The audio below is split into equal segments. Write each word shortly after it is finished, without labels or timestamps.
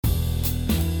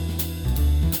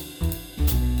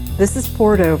This is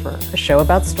Poured Over, a show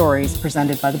about stories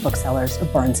presented by the booksellers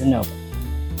of Barnes & Noble.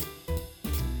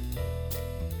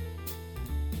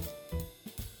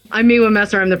 I'm Miwa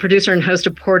Messer. I'm the producer and host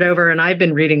of Poured Over, and I've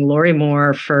been reading Lorrie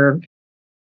Moore for,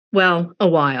 well, a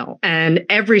while. And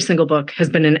every single book has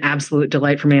been an absolute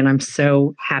delight for me, and I'm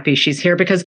so happy she's here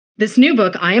because this new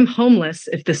book, I Am Homeless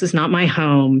If This Is Not My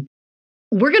Home,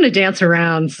 we're going to dance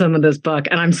around some of this book,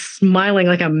 and I'm smiling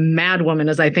like a mad woman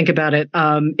as I think about it.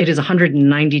 It is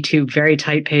 192 very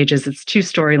tight pages. It's 2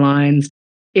 storylines.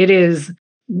 It is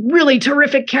really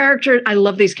terrific character. I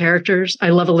love these characters. I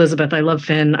love Elizabeth. I love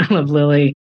Finn. I love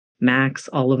Lily, Max,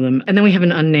 all of them. And then we have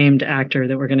an unnamed actor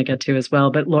that we're going to get to as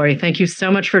well. But Lorrie, thank you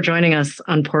so much for joining us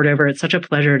on Poured Over. It's such a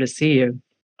pleasure to see you.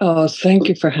 Oh, thank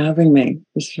you for having me.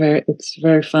 It's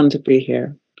very fun to be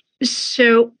here.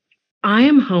 So, I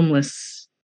Am Homeless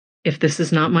If This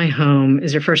Is Not My Home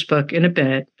is your first book in a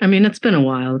bit. I mean, it's been a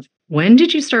while. When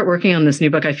did you start working on this new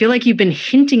book? I feel like you've been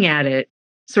hinting at it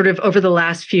sort of over the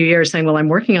last few years, saying, well, I'm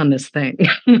working on this thing.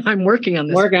 I'm working on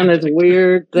this. Working on this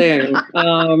weird thing.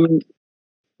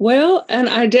 Well, and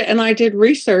I did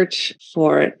research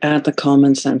for it at the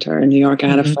Coleman Center in New York. I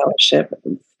had a fellowship,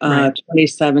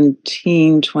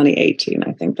 2017, 2018,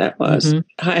 I think that was.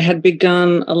 I had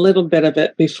begun a little bit of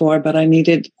it before, but I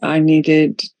needed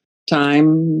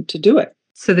time to do it.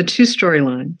 So the 2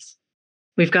 storylines.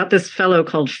 We've got this fellow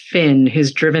called Finn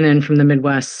who's driven in from the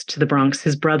Midwest to the Bronx.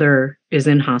 His brother is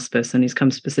in hospice, and he's come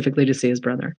specifically to see his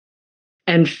brother.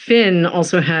 And Finn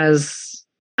also has,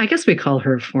 I guess we call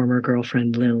her former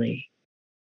girlfriend, Lily.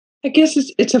 I guess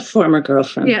it's a former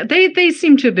girlfriend. Yeah, they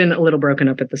seem to have been a little broken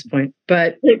up at this point,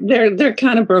 but they're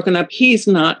kind of broken up. He's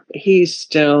not. He's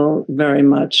still very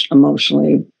much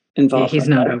emotionally involved. He's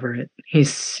not over it.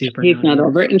 He's not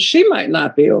over it, and she might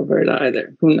not be over it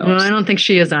either. Who knows? Well, I don't think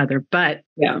she is either. But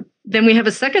yeah. Then we have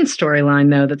a second storyline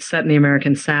though that's set in the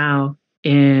American South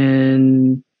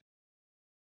in,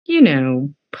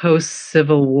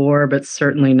 post-Civil War, but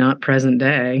certainly not present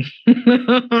day.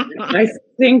 I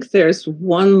think there's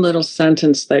one little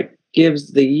sentence that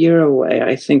gives the year away.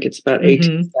 I think it's about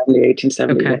 1870,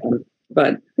 1871, okay.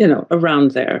 But,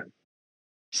 around there.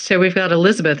 So we've got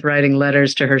Elizabeth writing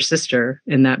letters to her sister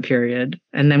in that period.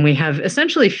 And then we have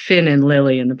essentially Finn and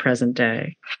Lily in the present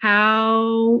day.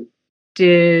 How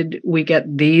did we get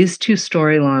these 2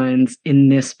 storylines in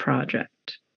this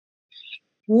project?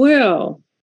 Well,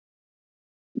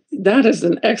 that is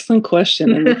an excellent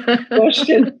question. And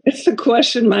it's the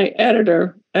question my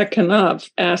editor at Knopf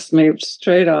asked me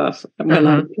straight off when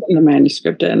I put the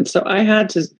manuscript in. So I had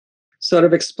to sort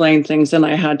of explain things, and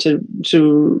I had to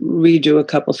redo a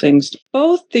couple things.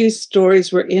 Both these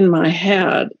stories were in my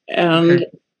head, and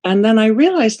then I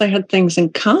realized I had things in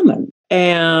common.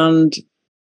 And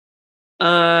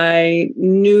I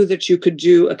knew that you could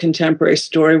do a contemporary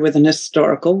story with an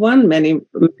historical one. Many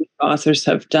authors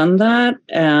have done that,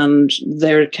 and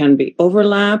there can be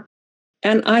overlap.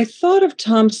 And I thought of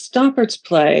Tom Stoppard's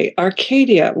play,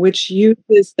 Arcadia, which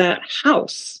uses that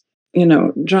house.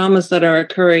 Dramas that are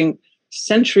occurring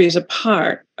centuries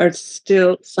apart are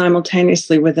still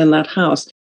simultaneously within that house.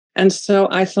 And so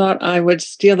I thought I would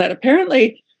steal that.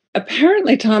 Apparently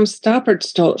Tom Stoppard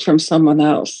stole it from someone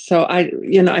else. So I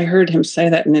heard him say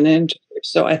that in an interview.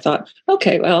 So I thought,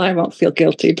 okay, well, I won't feel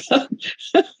guilty.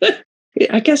 But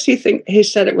I guess he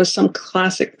said it was some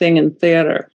classic thing in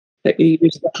theater that you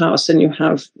use the house and you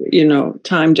have,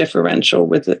 time differential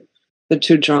with the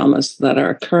 2 dramas that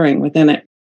are occurring within it.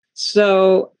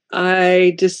 So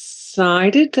I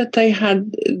decided that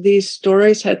these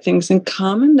stories had things in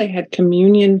common. They had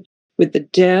communion with the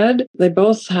dead. They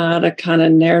both had a kind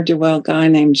of ne'er-do-well guy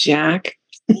named Jack.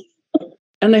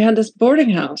 And they had this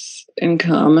boarding house in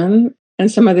common and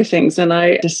some other things. And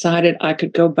I decided I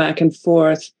could go back and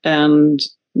forth and,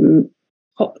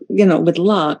 with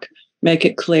luck, make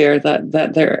it clear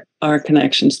that there are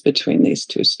connections between these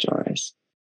 2 stories.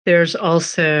 There's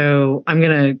also, I'm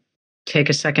going to take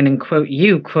a second and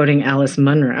quoting Alice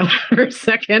Munro for a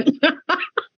second.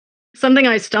 Something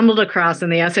I stumbled across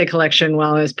in the essay collection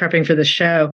while I was prepping for the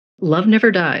show. Love never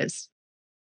dies.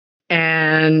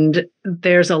 And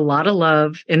there's a lot of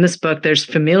love in this book. There's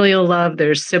familial love,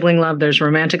 there's sibling love, there's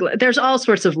romantic love. There's all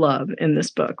sorts of love in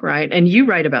this book, right? And you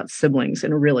write about siblings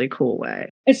in a really cool way.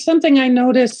 It's something I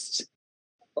noticed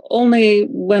only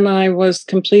when I was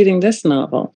completing this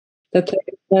novel.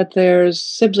 That there's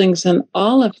siblings in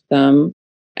all of them.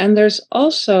 And there's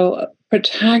also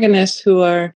protagonists who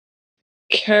are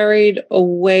carried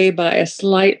away by a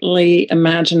slightly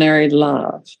imaginary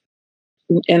love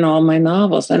in all my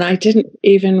novels. And I didn't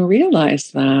even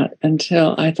realize that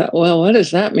until I thought, well, what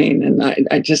does that mean? And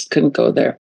I just couldn't go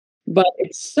there. but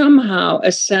it's somehow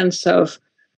a sense of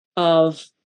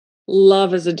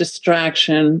love as a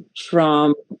distraction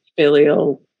from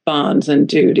filial bonds and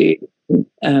duty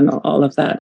and all of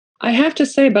that. I have to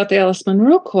say about the Alice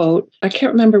Munro quote, I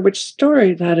can't remember which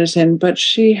story that is in, but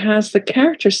she has the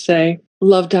character say,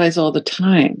 "Love dies all the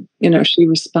time." She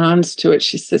responds to it.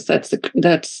 She says that's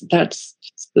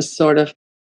the sort of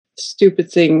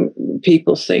stupid thing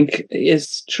people think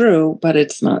is true, but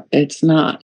it's not. It's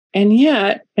not. And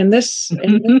yet, in this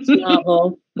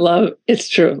novel, it's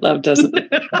true. Love doesn't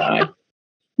die.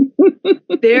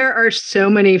 There are so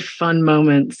many fun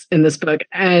moments in this book.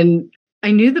 And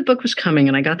I knew the book was coming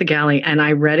and I got the galley and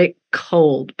I read it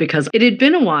cold because it had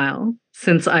been a while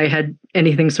since I had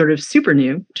anything sort of super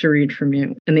new to read from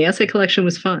you. And the essay collection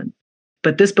was fun.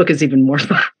 But this book is even more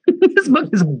fun. This book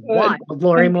is wild,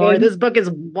 Lorrie Moore. This book is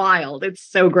wild. It's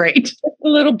so great. It's a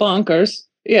little bonkers.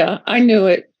 Yeah, I knew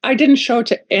it. I didn't show it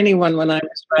to anyone when I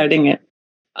was writing it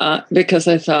because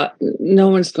I thought no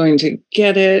one's going to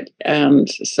get it. And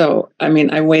so,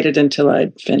 I waited until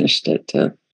I'd finished it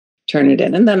to turn it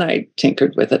in. And then I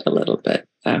tinkered with it a little bit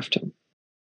after.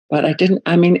 But I didn't,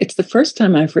 it's the first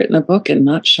time I've written a book and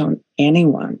not shown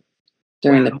anyone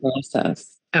during the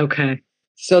process. Okay.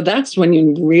 So that's when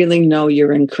you really know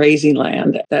you're in crazy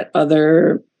land, that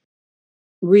other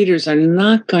readers are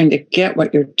not going to get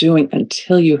what you're doing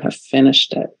until you have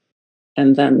finished it.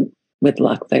 And then with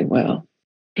luck, they will.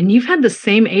 And you've had the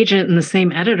same agent and the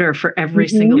same editor for every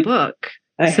single book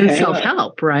since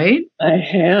Self-Help, right? I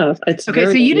have. It's okay,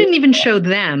 so you didn't even show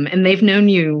them, and they've known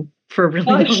you for a really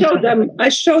long time. I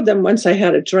showed them once I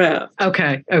had a draft.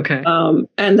 Okay.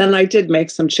 And then I did make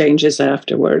some changes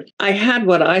afterward. I had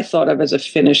what I thought of as a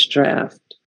finished draft.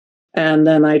 And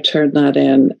then I turned that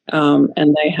in,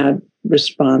 and they had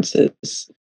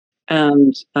responses.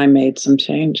 And I made some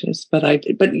changes.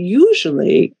 But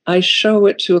usually I show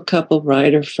it to a couple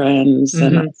writer friends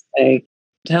and I say,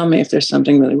 tell me if there's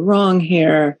something really wrong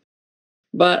here.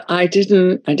 But I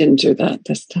didn't do that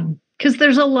this time. Because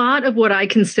there's a lot of what I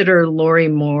consider Lorrie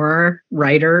Moore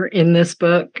writer in this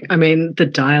book. The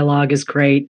dialogue is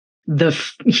great. The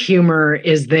humor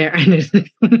is there.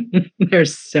 And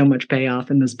there's so much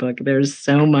payoff in this book. There's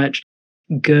so much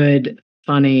good,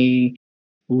 funny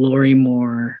Lorrie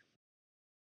Moore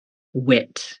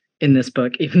wit in this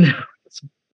book, even though it's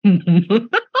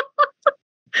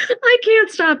I can't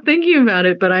stop thinking about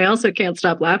it, but I also can't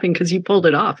stop laughing because you pulled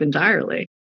it off entirely.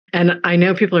 And I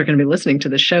know people are going to be listening to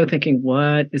the show thinking,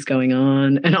 what is going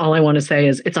on? And all I want to say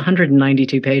is it's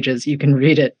 192 pages. You can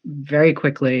read it very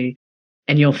quickly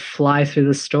and you'll fly through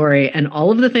the story. And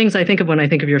all of the things I think of when I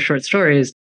think of your short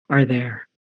stories are there.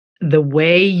 The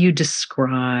way you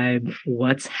describe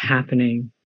what's happening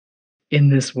in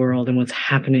this world and what's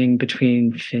happening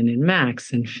between Finn and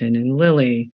Max and Finn and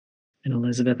Lily and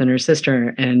Elizabeth and her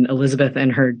sister and Elizabeth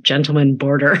and her gentleman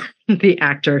boarder, the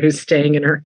actor who's staying in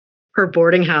her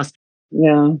boarding house.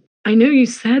 Yeah. I know you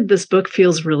said this book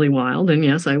feels really wild, and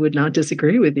yes, I would not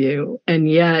disagree with you. And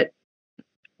yet,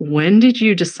 when did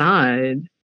you decide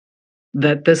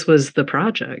that this was the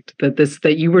project,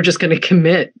 that you were just going to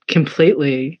commit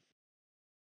completely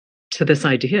to this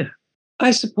idea? I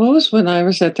suppose when I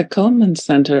was at the Cullman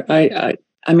Center, I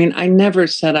never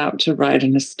set out to write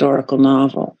an historical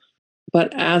novel,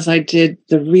 but as I did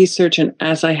the research and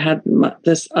as I had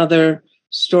this other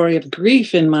story of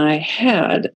grief in my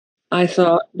head, I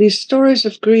thought these stories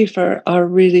of grief are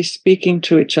really speaking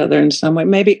to each other in some way.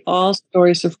 Maybe all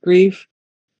stories of grief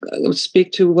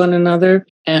speak to one another.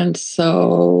 And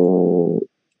so,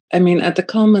 at the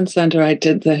Cullman Center, I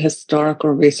did the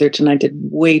historical research and I did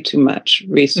way too much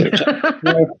research.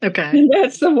 Okay. And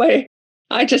that's the way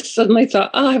I just suddenly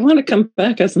thought, I want to come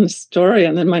back as an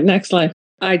historian in my next life.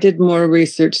 I did more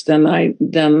research than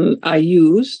I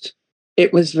used.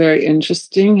 It was very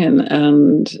interesting,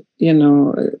 and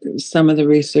some of the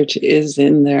research is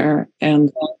in there,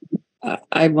 and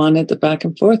I wanted the back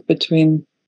and forth between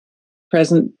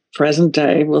present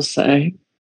day, we'll say,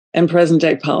 and present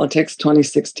day politics.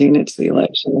 2016, it's the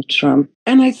election of Trump,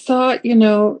 and I thought,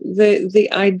 the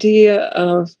idea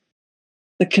of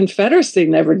the Confederacy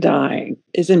never dying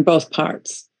is in both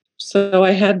parts. So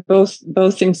I had both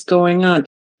things going on.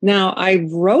 Now I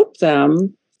wrote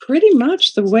them pretty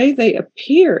much the way they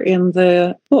appear in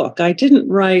the book. I didn't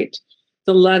write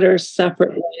the letters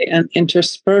separately and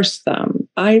intersperse them.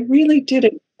 I really did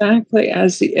it exactly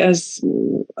as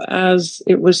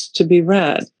it was to be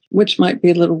read, which might be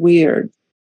a little weird.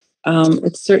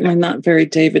 It's certainly not very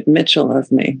David Mitchell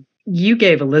of me. You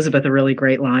gave Elizabeth a really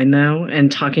great line, though,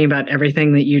 and talking about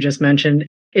everything that you just mentioned.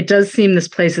 It does seem this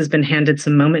place has been handed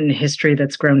some moment in history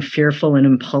that's grown fearful and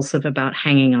impulsive about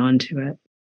hanging on to it.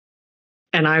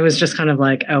 And I was just kind of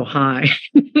like, oh, hi.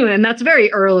 And that's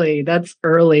very early. That's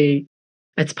early.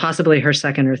 It's possibly her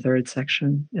second or third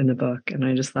section in the book. And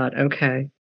I just thought, okay,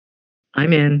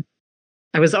 I'm in.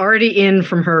 I was already in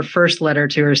from her first letter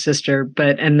to her sister,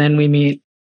 and then we meet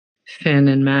Finn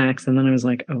and Max. And then I was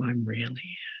like, oh, I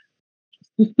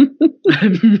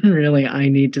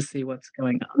need to see what's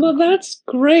going on. Well, that's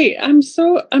great. I'm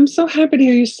so happy to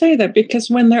hear you say that, because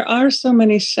when there are so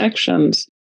many sections,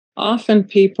 often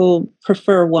people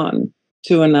prefer one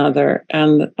to another,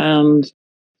 and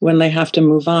when they have to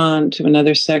move on to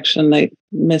another section, they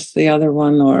miss the other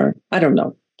one, or I don't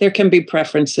know. There can be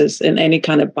preferences in any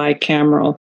kind of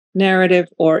bicameral narrative,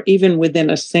 or even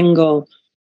within a single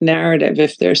narrative.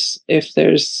 If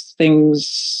there's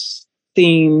things,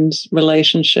 themes,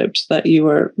 relationships that you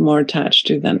are more attached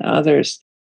to than others,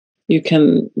 you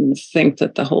can think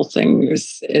that the whole thing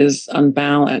is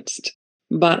unbalanced.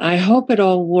 But I hope it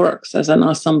all works as an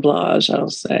assemblage, I'll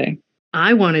say.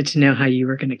 I wanted to know how you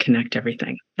were going to connect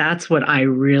everything. That's what I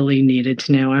really needed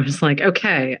to know. I was like,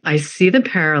 okay, I see the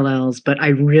parallels, but I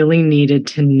really needed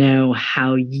to know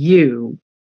how you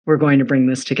were going to bring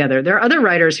this together. There are other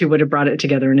writers who would have brought it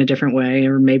together in a different way,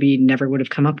 or maybe never would have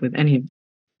come up with any.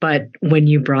 But when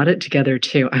you brought it together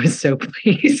too, I was so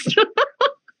pleased.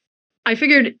 I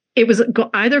figured it was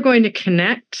either going to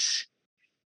connect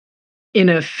in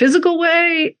a physical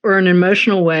way or an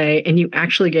emotional way, and you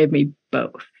actually gave me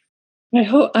both. I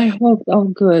hope, oh,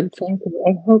 good. Thank you.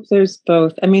 I hope there's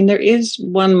both. I mean, there is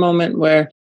one moment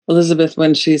where Elizabeth,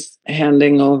 when she's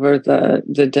handing over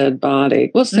the dead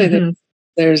body, we'll say that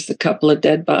there's a couple of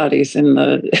dead bodies in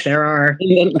the. There are.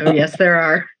 Oh, yes, there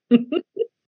are.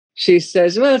 She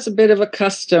says, well, it's a bit of a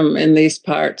custom in these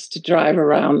parts to drive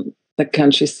around the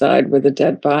countryside with a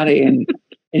dead body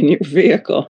in your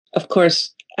vehicle. Of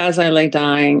course, As I Lay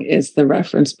Dying is the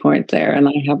reference point there. And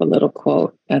I have a little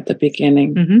quote at the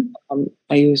beginning.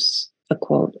 I use the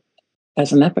quote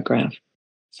as an epigraph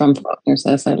from Faulkner's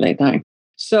As I Lay Dying.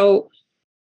 So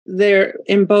there,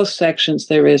 in both sections,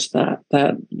 there is that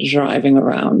driving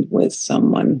around with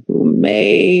someone who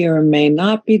may or may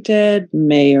not be dead,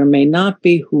 may or may not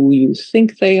be who you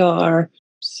think they are.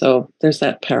 So there's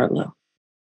that parallel.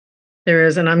 There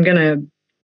is, and I'm going to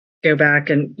go back,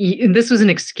 and this was an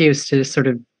excuse to sort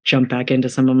of jump back into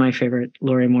some of my favorite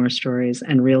Lorrie Moore stories,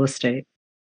 and Real Estate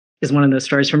is one of those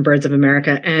stories from Birds of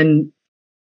America. And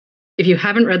if you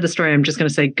haven't read the story, I'm just going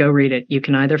to say, go read it. You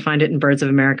can either find it in Birds of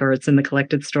America or it's in the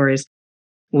Collected Stories,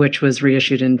 which was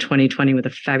reissued in 2020 with a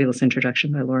fabulous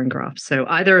introduction by Lauren Groff. So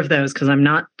either of those, because I'm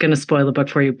not going to spoil the book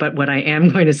for you, but what I am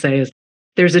going to say is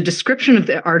there's a description of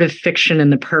the art of fiction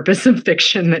and the purpose of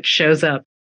fiction that shows up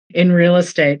in Real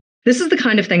Estate. This is the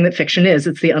kind of thing that fiction is.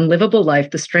 It's the unlivable life,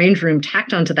 the strange room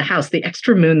tacked onto the house, the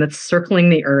extra moon that's circling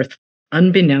the earth,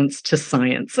 unbeknownst to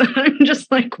science. I'm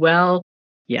just like, well,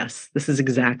 yes, this is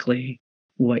exactly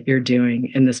what you're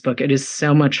doing in this book. It is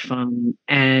so much fun.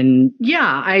 And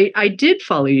yeah, I did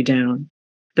follow you down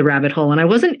the rabbit hole, and I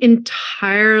wasn't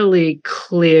entirely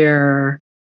clear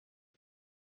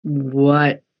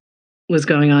what was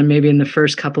going on maybe in the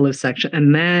first couple of sections.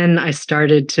 And then I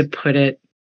started to put it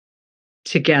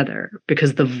together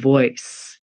because the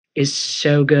voice is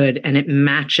so good and it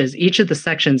matches each of the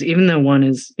sections, even though one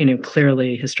is,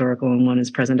 clearly historical and one is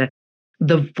present day.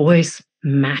 The voice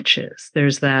matches.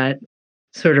 There's that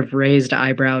sort of raised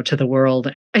eyebrow to the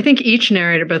world. I think each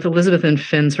narrator, both Elizabeth and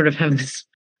Finn, sort of have this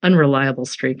unreliable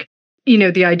streak.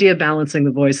 The idea of balancing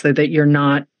the voice so that you're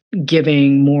not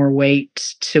giving more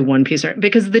weight to one piece,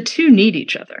 because the two need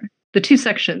each other. The two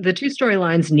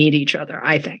storylines need each other,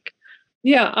 I think.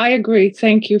 Yeah, I agree.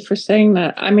 Thank you for saying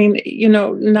that. I mean,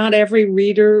 not every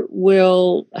reader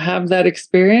will have that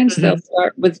experience. They'll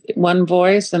start with one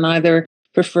voice and either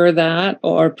prefer that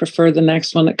or prefer the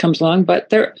next one that comes along, but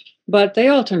they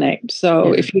alternate.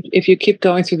 So if you keep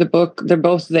going through the book, they're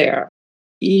both there.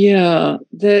 Yeah,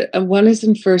 the one is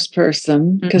in first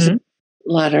person because of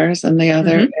letters, and the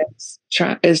other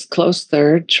is close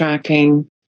third, tracking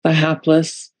the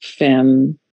hapless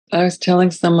Finn. I was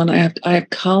telling someone I have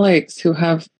colleagues who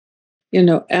have,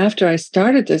 after I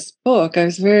started this book, I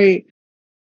was very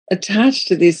attached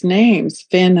to these names,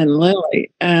 Finn and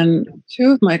Lily. And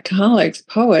two of my colleagues,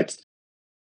 poets,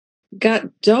 got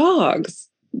dogs.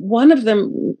 One of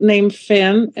them named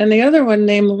Finn and the other one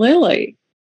named Lily.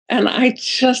 And I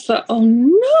just thought, oh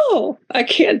no, I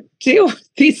can't deal with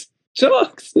these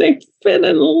dogs named Finn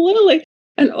and Lily,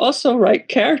 and also write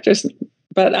characters.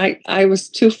 But I was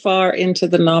too far into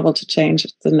the novel to change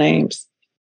the names.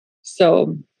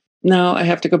 So now I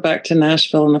have to go back to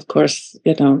Nashville and, of course,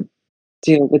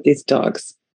 deal with these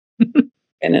dogs, Finn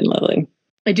and Lily.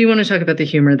 I do want to talk about the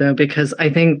humor, though, because I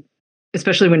think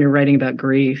especially when you're writing about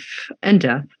grief and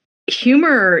death.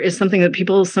 Humor is something that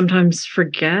people sometimes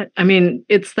forget. I mean,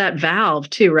 it's that valve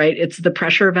too, right? It's the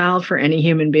pressure valve for any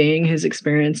human being who's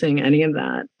experiencing any of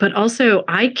that. But also,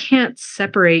 I can't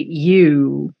separate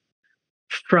you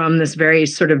from this very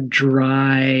sort of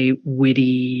dry,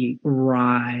 witty,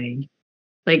 wry,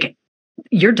 like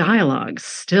your dialogue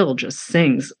still just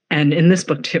sings. And in this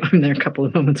book too, I mean, there are a couple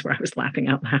of moments where I was laughing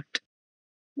out loud.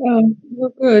 Well,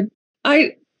 good.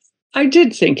 I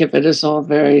did think of it as all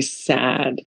very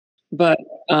sad, but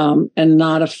and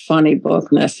not a funny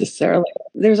book necessarily.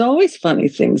 There's always funny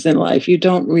things in life. You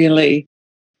don't really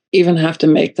even have to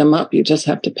make them up. You just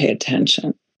have to pay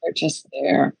attention. They're just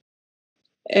there.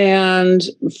 And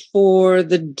for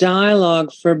the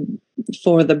dialogue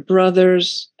for the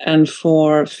brothers and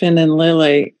for Finn and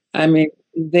Lily, I mean,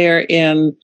 they're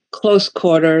in close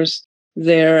quarters.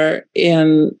 They're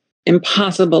in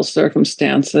impossible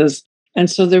circumstances. And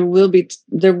so there would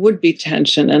be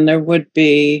tension, and there would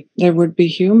be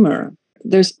humor.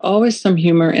 There's always some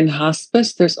humor in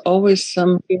hospice. There's always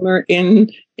some humor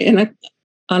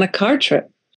on a car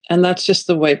trip. And that's just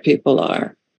the way people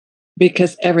are,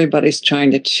 because everybody's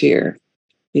trying to cheer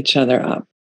each other up.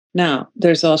 Now,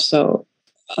 there's also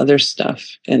other stuff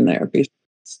in there.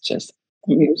 It's just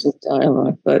music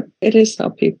dialogue, but it is how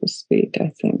people speak,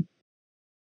 I think.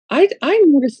 I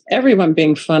notice everyone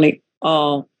being funny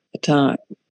all the time.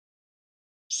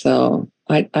 So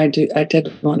I did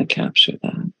want to capture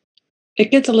that.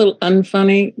 It gets a little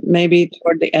unfunny maybe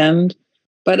toward the end,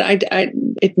 but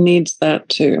it needs that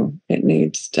too. It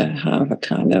needs to have a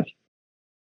kind of.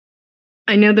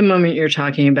 I know the moment you're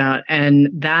talking about, and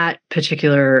that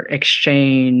particular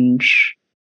exchange,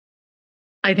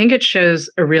 I think it shows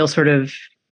a real sort of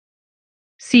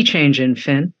sea change in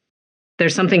Finn.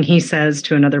 There's something he says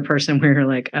to another person where you're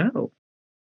like, oh.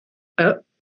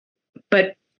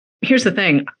 But here's the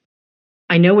thing.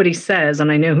 I know what he says,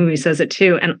 and I know who he says it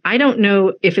to, and I don't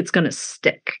know if it's going to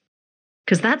stick.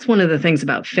 Because that's one of the things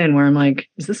about Finn where I'm like,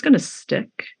 is this going to stick?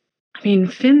 I mean,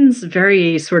 Finn's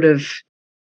very sort of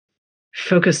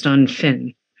focused on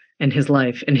Finn and his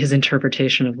life and his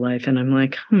interpretation of life. And I'm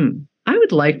like, I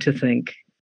would like to think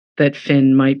that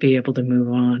Finn might be able to move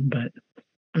on, but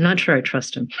I'm not sure I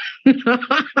trust him.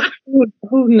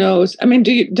 Who knows? I mean,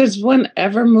 does one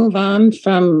ever move on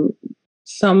from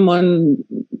someone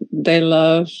they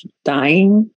love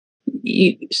dying?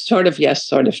 Sort of yes,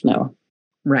 sort of no.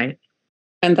 Right.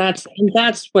 And that's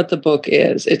what the book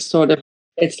is. It's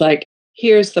like,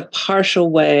 here's the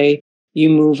partial way you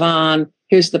move on.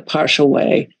 Here's the partial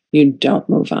way you don't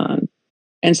move on.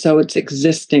 And so it's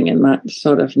existing in that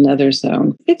sort of nether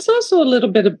zone. It's also a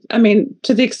little bit of, I mean,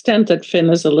 to the extent that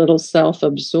Finn is a little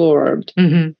self-absorbed,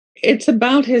 it's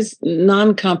about his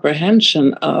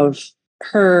non-comprehension of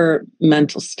her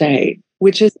mental state,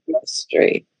 which is a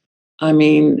mystery. I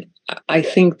mean, I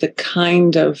think the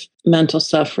kind of mental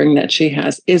suffering that she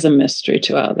has is a mystery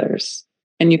to others.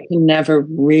 And you can never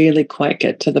really quite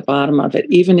get to the bottom of it,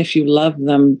 even if you love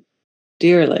them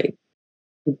dearly.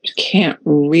 You can't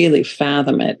really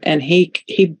fathom it. And he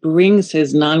brings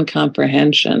his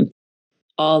non-comprehension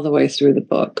all the way through the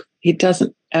book. He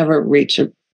doesn't ever reach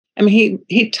it. I mean,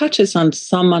 he touches on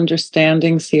some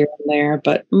understandings here and there,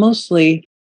 but mostly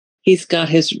he's got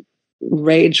his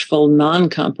rageful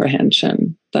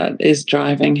non-comprehension that is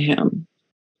driving him.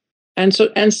 And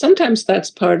sometimes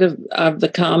that's part of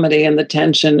the comedy and the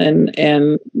tension and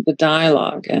the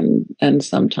dialogue, and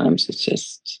sometimes it's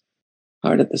just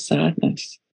part of the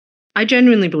sadness. I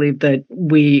genuinely believe that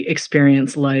we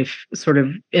experience life sort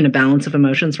of in a balance of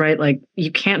emotions, right? Like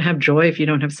you can't have joy if you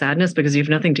don't have sadness because you have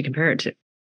nothing to compare it to.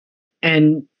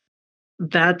 And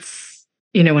that's,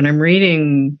 when I'm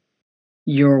reading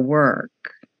your work,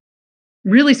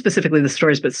 really specifically the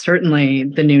stories, but certainly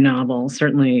the new novel,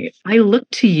 certainly I look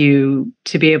to you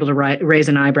to be able to raise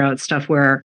an eyebrow at stuff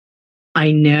where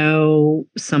I know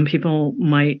some people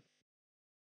might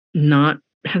not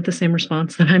have the same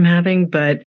response that I'm having,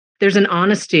 but there's an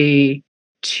honesty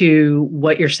to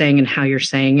what you're saying and how you're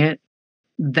saying it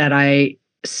that I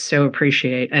so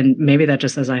appreciate. And maybe that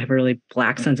just says I have a really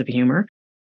black sense of humor.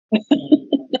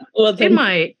 Well, it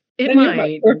might. You're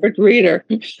my perfect reader.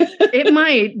 It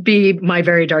might be my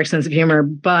very dark sense of humor,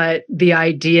 but the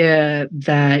idea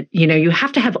that, you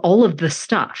have to have all of the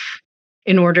stuff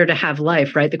in order to have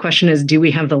life, right? The question is, do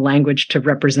we have the language to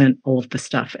represent all of the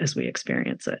stuff as we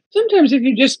experience it? Sometimes if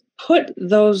you just put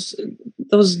those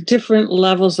different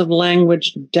levels of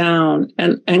language down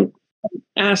and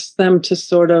ask them to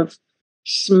sort of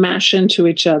smash into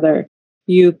each other,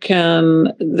 you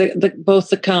can both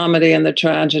the comedy and the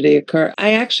tragedy occur.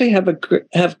 I actually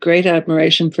have great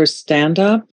admiration for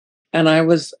stand-up, And I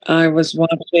was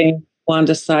watching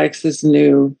Wanda Sykes's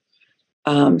new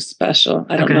special.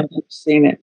 I don't know Okay. if you've seen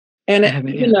it. And I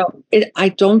haven't yet. I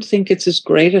don't think it's as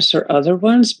great as her other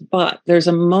ones, but there's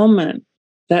a moment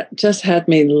that just had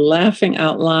me laughing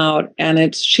out loud.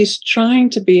 And she's trying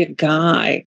to be a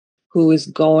guy who is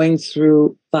going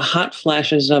through the hot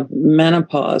flashes of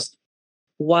menopause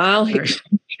while Sorry.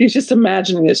 she's just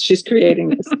imagining this, she's creating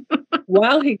this,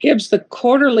 while he gives the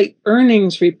quarterly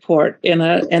earnings report in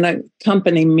a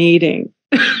company meeting.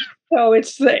 So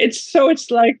it's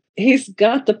like he's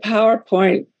got the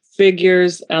PowerPoint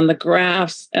figures and the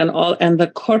graphs and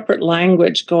the corporate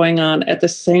language going on at the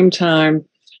same time.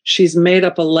 She's made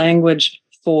up a language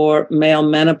for male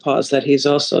menopause that he's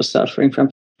also suffering from.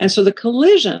 And so the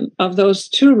collision of those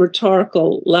two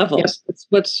rhetorical levels, it's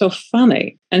what's so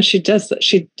funny. And she did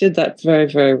that very,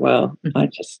 very well. Mm-hmm. I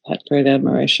just had great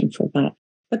admiration for that.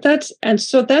 But that's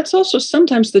also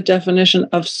sometimes the definition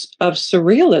of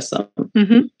surrealism,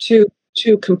 Mm-hmm.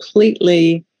 two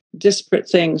completely disparate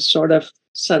things sort of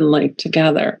suddenly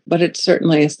together. But it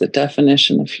certainly is the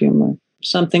definition of humor.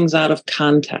 Something's out of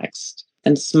context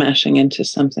and smashing into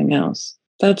something else.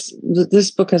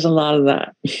 This book has a lot of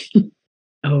that.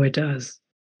 Oh, it does.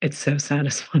 It's so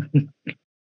satisfying.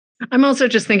 I'm also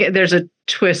just thinking there's a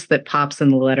twist that pops in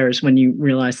the letters when you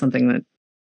realize something that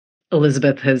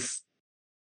Elizabeth has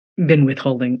been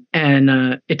withholding, and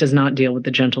it does not deal with the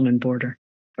gentleman boarder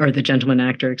or the gentleman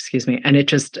actor, excuse me. And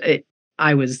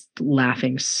I was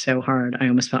laughing so hard. I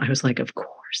was like, of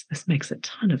course, this makes a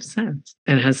ton of sense.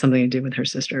 And it has something to do with her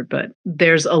sister. But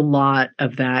there's a lot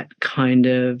of that kind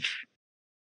of,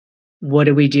 what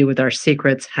do we do with our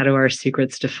secrets? How do our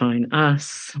secrets define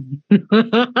us?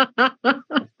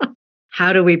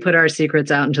 How do we put our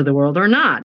secrets out into the world or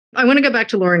not? I want to go back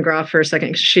to Lauren Groff for a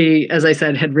second. She, as I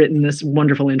said, had written this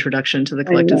wonderful introduction to the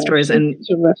collected stories. And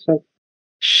terrific.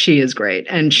 She is great.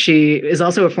 And she is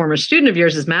also a former student of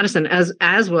yours as Madison,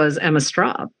 as was Emma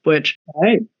Straub, which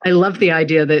right. I love the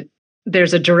idea that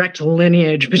there's a direct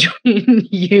lineage between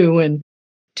you and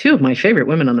two of my favorite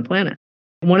women on the planet.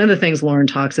 One of the things Lauren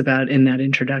talks about in that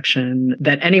introduction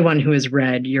that anyone who has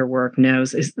read your work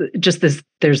knows is just this,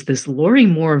 there's this Lorrie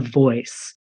Moore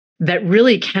voice that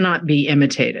really cannot be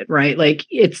imitated, right? Like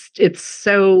it's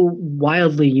so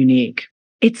wildly unique.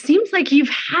 It seems like you've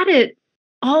had it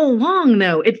all along,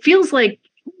 though. It feels like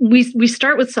we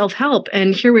start with self-help,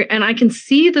 and and I can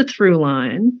see the through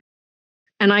line,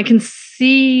 and I can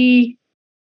see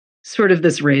sort of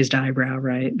this raised eyebrow,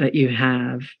 right, that you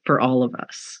have for all of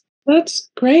us.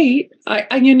 That's great.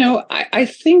 I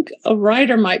think a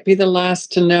writer might be the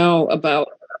last to know about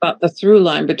the through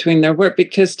line between their work,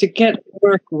 because to get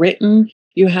work written,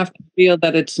 you have to feel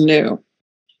that it's new.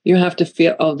 You have to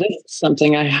feel, oh, this is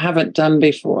something I haven't done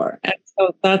before. And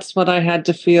so that's what I had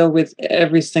to feel with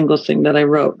every single thing that I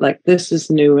wrote. Like, this is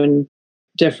new and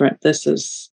different.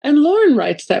 And Lauren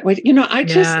writes that way. I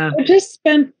just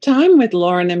spent time with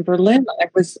Lauren in Berlin. I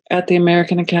was at the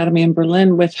American Academy in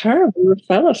Berlin with her. We were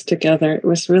fellows together. It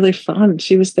was really fun.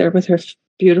 She was there with her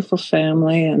beautiful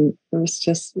family, and it was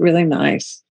just really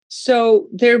nice. So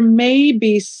there may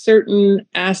be certain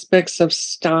aspects of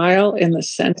style in the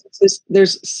sentences.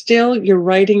 You're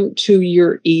writing to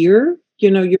your ear.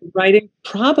 You're writing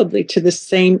probably to the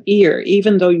same ear,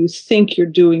 even though you think you're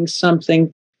doing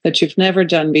something that you've never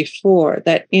done before.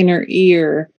 That inner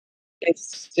ear is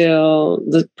still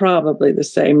probably the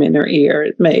same inner ear.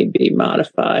 It may be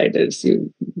modified as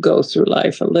you go through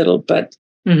life a little, but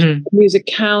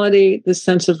musicality, the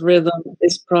sense of rhythm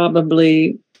is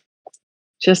probably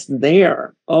just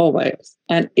there always.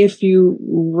 And if you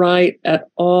write at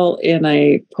all in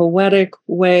a poetic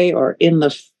way or in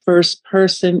the first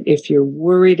person, if you're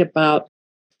worried about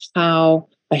how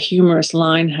a humorous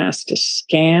line has to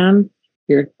scan,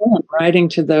 you're writing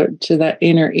to that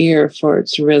inner ear for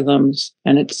its rhythms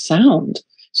and its sound.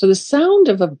 So the sound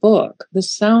of a book, the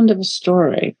sound of a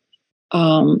story,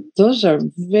 those are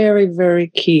very, very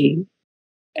key.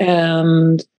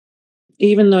 And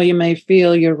even though you may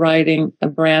feel you're writing a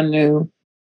brand new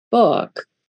book,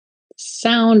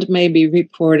 sound may be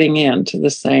reporting in to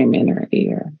the same inner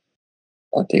ear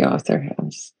that the author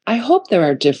has. I hope there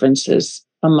are differences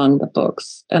among the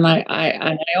books. And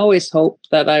I always hope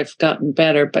that I've gotten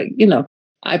better, but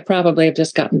I probably have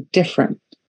just gotten different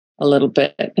a little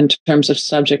bit in terms of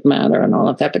subject matter and all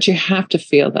of that. But you have to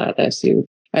feel that as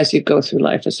you go through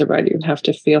life as a writer. You have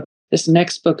to feel this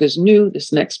next book is new,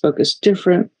 this next book is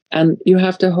different. And you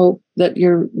have to hope that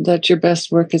your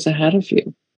best work is ahead of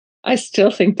you. I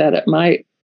still think that at my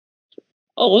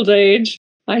old age,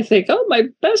 I think, oh, my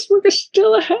best work is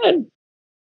still ahead.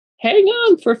 Hang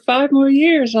on for 5 more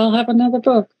years. I'll have another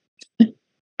book.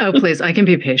 Oh, please. I can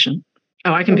be patient.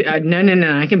 Oh, I can be,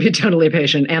 no. I can be totally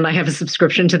patient. And I have a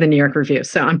subscription to the New York Review.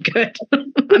 So I'm good.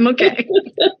 I'm okay.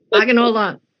 I can hold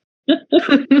on.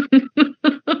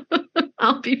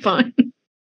 I'll be fine.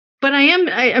 But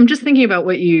I'm just thinking about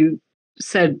what you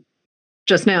said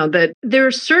just now, that there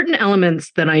are certain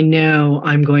elements that I know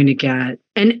I'm going to get.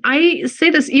 And I say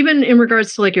this even in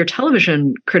regards to like your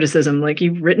television criticism, like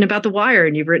you've written about The Wire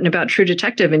and you've written about True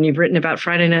Detective and you've written about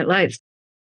Friday Night Lights.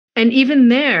 And even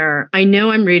there, I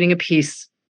know I'm reading a piece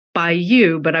by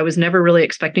you, but I was never really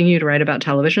expecting you to write about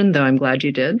television, though I'm glad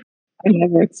you did. I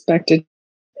never expected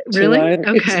to Really? either.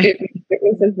 Okay. It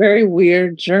was a very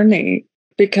weird journey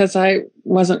because I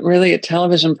wasn't really a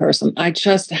television person. I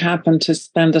just happened to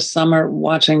spend a summer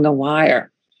watching The Wire.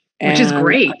 Which is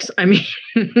great. I mean,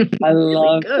 I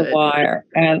love The Wire.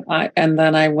 And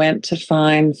then I went to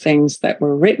find things that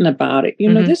were written about it. You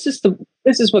know, this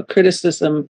is what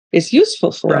criticism is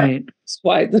useful for. Right. That's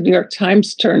why the New York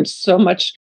Times turned so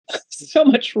much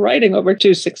writing over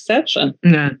to Succession.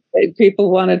 Yeah.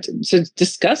 People wanted to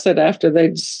discuss it after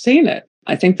they'd seen it.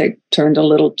 I think they turned a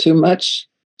little too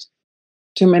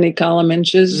many column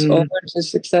inches over to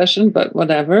Succession, but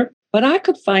whatever. But I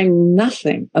could find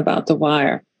nothing about The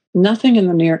Wire, nothing in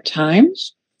the New York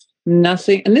Times,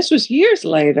 nothing. And this was years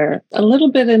later, a little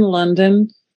bit in London.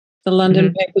 The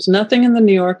London papers, nothing in the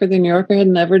New Yorker. The New Yorker had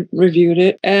never reviewed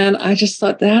it. And I just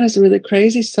thought that is really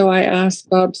crazy. So I asked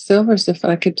Bob Silvers if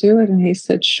I could do it. And he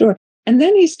said, sure. And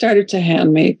then he started to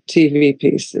hand me TV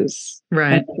pieces.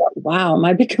 Right. And I thought, wow, am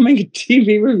I becoming a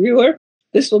TV reviewer?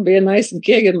 This will be a nice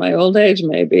gig in my old age,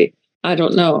 maybe. I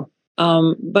don't know.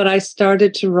 But I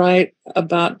started to write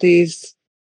about these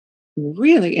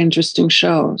really interesting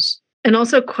shows. And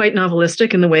also quite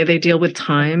novelistic in the way they deal with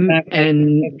time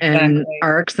and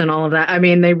arcs and all of that. I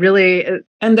mean, they really...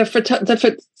 And the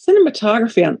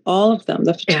cinematography on all of them,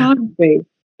 the photography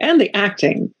and the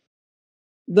acting,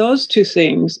 those two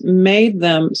things made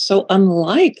them so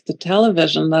unlike the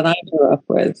television that I grew up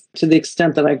with, to the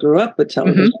extent that I grew up with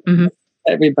television.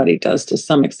 Everybody does to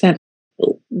some extent.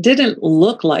 Didn't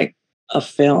look like a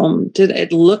film.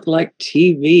 It looked like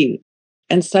TV.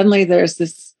 And suddenly there's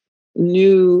this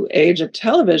new age of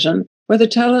television where the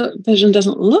television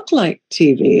doesn't look like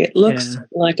TV. It looks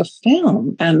like a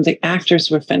film. And the actors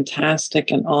were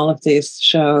fantastic in all of these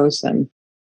shows. And,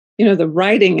 you know, the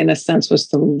writing, in a sense, was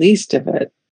the least of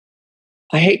it.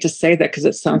 I hate to say that because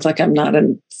it sounds like I'm not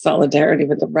in solidarity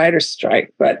with the writer's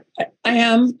strike, but I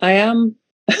am.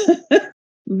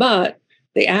 But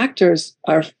the actors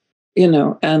are, you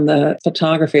know, and the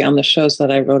photography on the shows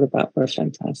that I wrote about were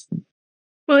fantastic.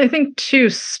 Well, I think, too,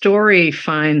 story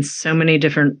finds so many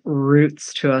different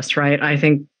routes to us, right? I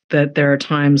think that there are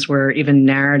times where even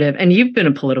narrative, and you've been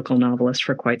a political novelist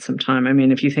for quite some time. I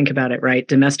mean, if you think about it, right,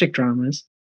 domestic dramas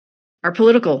are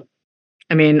political.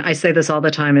 I mean, I say this all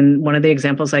the time, and one of the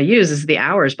examples I use is The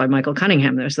Hours by Michael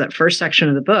Cunningham. There's that first section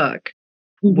of the book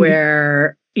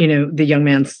where, you know, the young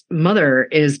man's mother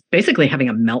is basically having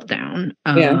a meltdown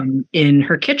in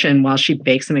her kitchen while she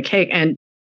bakes him a cake.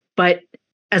 But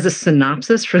as a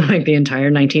synopsis for like the entire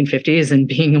 1950s and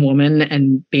being a woman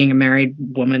and being a married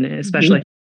woman, especially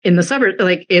in the suburbs,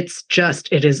 like it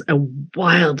is a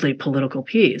wildly political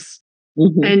piece.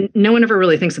 And no one ever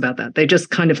really thinks about that. They just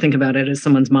kind of think about it as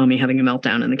someone's mommy having a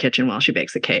meltdown in the kitchen while she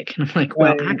bakes a cake. And I'm like,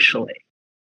 well, actually,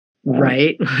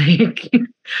 right? Like,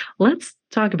 let's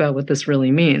talk about what this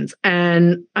really means.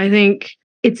 And I think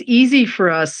it's easy for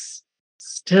us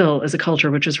still as a culture,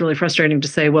 which is really frustrating, to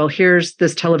say, well, here's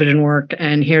this television work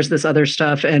and here's this other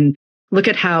stuff, and look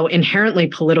at how inherently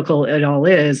political it all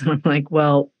is. And I'm like,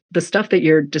 well, the stuff that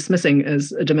you're dismissing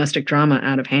as a domestic drama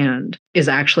out of hand is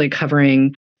actually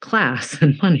covering class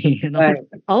and money and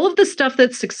all of the stuff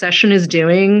that Succession is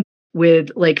doing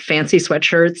with like fancy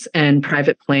sweatshirts and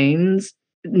private planes.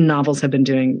 Novels have been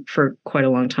doing for quite a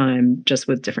long time, just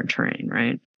with different terrain,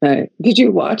 right? Right. Did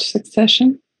you watch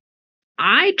Succession?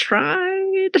 I tried.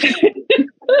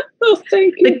 Oh,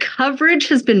 thank you. The coverage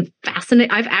has been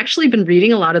fascinating. I've actually been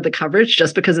reading a lot of the coverage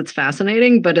just because it's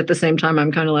fascinating, but at the same time,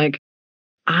 I'm kind of like,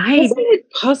 Doesn't it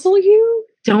puzzle you?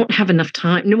 Don't have enough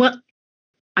time. No, well,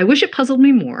 I wish it puzzled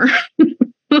me more.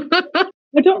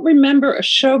 I don't remember a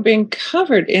show being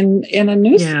covered in a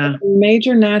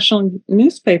major national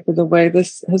newspaper the way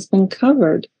this has been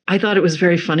covered. I thought it was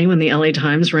very funny when the LA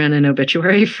Times ran an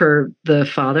obituary for the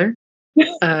father.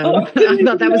 I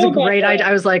thought that was a great idea.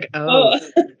 I was like,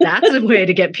 that's a way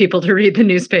to get people to read the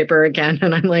newspaper again.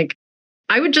 And I'm like,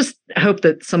 I would just hope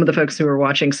that some of the folks who are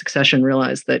watching Succession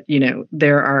realize that, you know,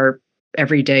 there are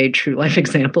everyday true life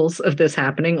examples of this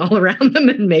happening all around them.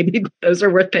 And maybe those are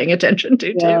worth paying attention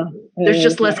to too. There's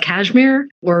just less cashmere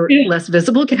or less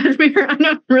visible cashmere. I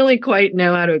don't really quite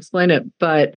know how to explain it,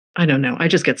 but I don't know. I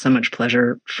just get so much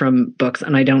pleasure from books,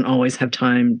 and I don't always have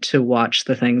time to watch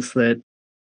the things that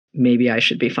maybe I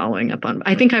should be following up on.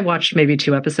 I think I watched maybe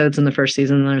 2 episodes in the first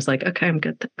season, and I was like, okay, I'm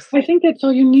good, thanks. I think that's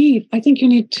all you need. I think you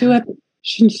need 2 episodes.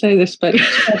 Shouldn't say this, but 2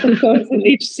 episodes in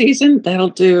each season. That'll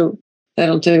do.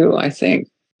 I think.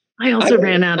 I also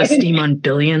ran out of steam on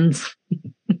Billions.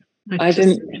 I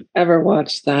didn't ever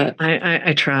watch that.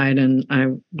 I tried, and I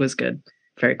was good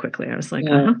very quickly. I was like,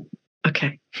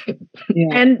 okay.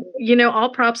 And,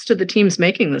 all props to the teams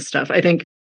making this stuff. I think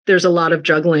there's a lot of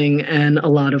juggling and a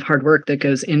lot of hard work that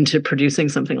goes into producing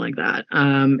something like that.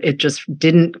 It just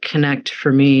didn't connect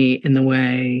for me in the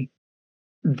way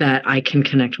that I can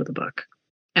connect with a book.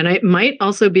 And it might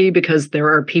also be because there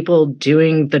are people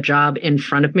doing the job in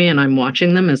front of me and I'm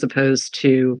watching them, as opposed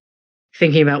to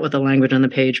thinking about what the language on the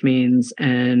page means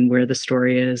and where the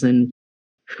story is and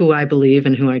who I believe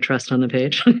and who I trust on the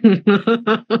page.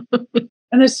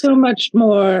 And there's so much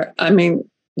more,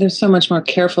 there's so much more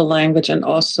careful language and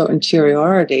also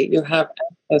interiority. You have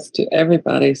access to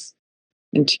everybody's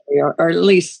interior, or at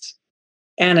least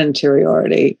an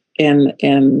interiority in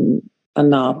a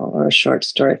novel or a short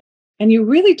story. And you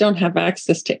really don't have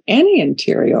access to any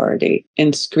interiority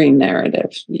in screen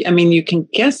narrative. You can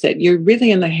guess it. You're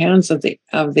really in the hands of the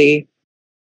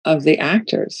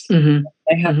actors. Mm-hmm.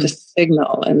 They have to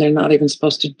signal, and they're not even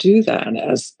supposed to do that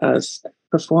as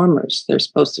performers. They're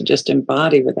supposed to just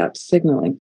embody without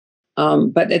signaling.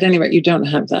 But at any rate, you don't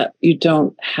have that. You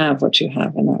don't have what you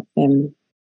have in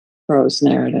prose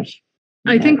narrative.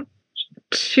 I think,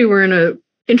 too, we're in an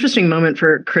interesting moment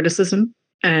for criticism.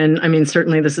 And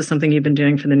certainly this is something you've been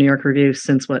doing for the New York Review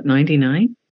since,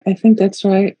 99? I think that's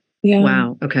right. Yeah.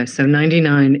 Wow. Okay. So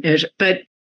 99-ish. But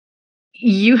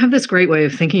you have this great way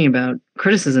of thinking about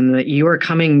criticism that you are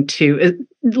coming to,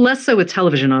 less so with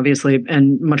television, obviously,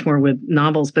 and much more with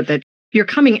novels, but that you're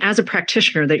coming as a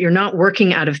practitioner, that you're not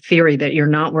working out of theory, that you're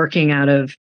not working out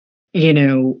of,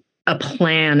 a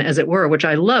plan, as it were, which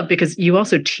I love, because you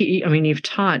also you've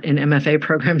taught in MFA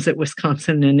programs at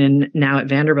Wisconsin and now at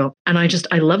Vanderbilt. And I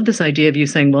love this idea of you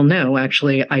saying, well, no,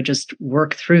 actually, I just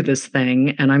work through this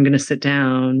thing and I'm going to sit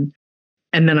down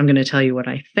and then I'm going to tell you what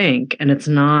I think. And it's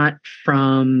not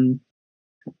from,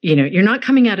 you're not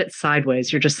coming at it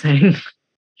sideways. You're just saying,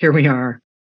 here we are.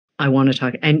 I want to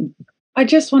talk. And I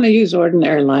just want to use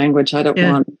ordinary language. I don't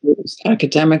want to use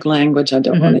academic language. I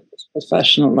don't want to use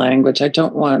professional language. I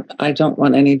don't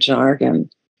want any jargon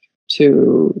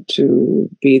to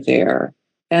be there.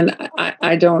 And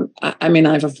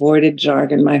I've avoided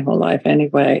jargon my whole life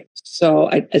anyway. So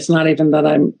it's not even that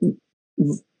I'm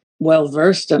well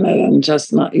versed in it and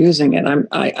just not using it.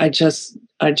 I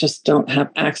just don't have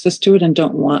access to it and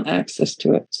don't want access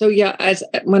to it. So yeah,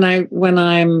 when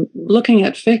I'm looking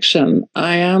at fiction,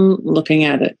 I am looking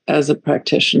at it as a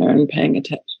practitioner and paying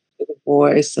attention to the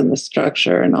voice and the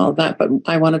structure and all that. But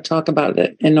I want to talk about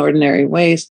it in ordinary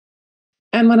ways.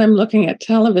 And when I'm looking at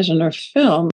television or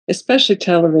film, especially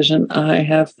television, I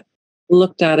have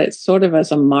looked at it sort of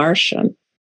as a Martian,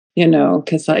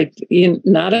 because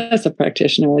not as a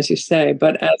practitioner, as you say,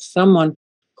 but as someone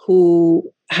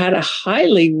who had a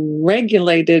highly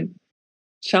regulated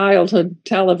childhood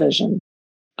television.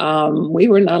 We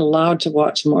were not allowed to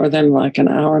watch more than like an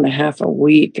hour and a half a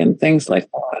week and things like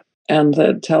that. And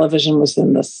the television was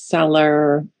in the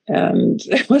cellar and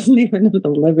it wasn't even in the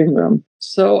living room.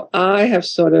 So I have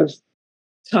sort of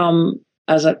come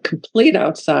as a complete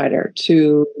outsider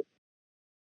to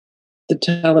the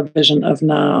television of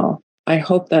now. I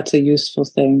hope that's a useful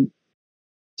thing,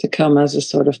 to come as a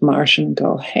sort of Martian and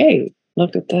go, hey,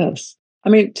 look at this.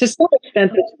 To some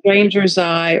extent, the stranger's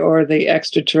eye or the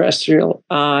extraterrestrial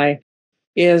eye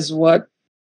is what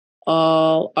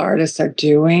all artists are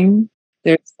doing.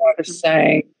 They're sort of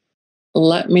saying,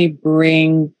 let me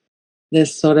bring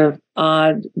this sort of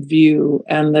odd view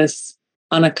and this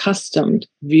unaccustomed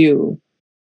view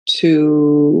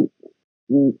to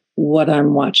what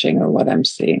I'm watching or what I'm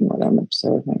seeing, what I'm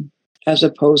observing, as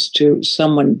opposed to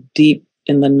someone deep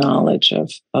in the knowledge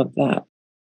of that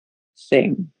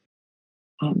thing.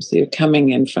 So you're coming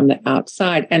in from the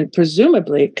outside, and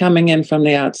presumably coming in from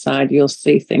the outside, you'll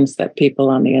see things that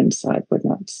people on the inside would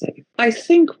not see. I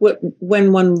think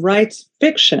when one writes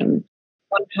fiction,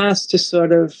 one has to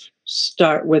sort of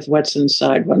start with what's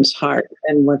inside one's heart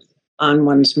and what's on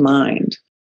one's mind.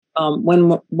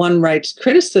 When one writes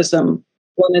criticism,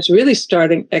 one is really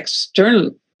starting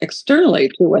externally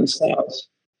to oneself.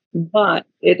 but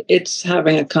it's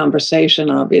having a conversation,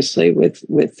 obviously,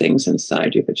 with things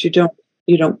inside you, but you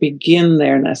don't begin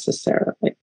there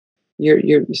necessarily.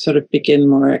 You sort of begin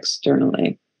more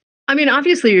externally. I mean,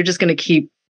 obviously, you're just going to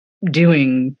keep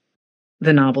doing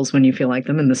the novels when you feel like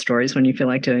them, and the stories when you feel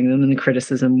like doing them, and the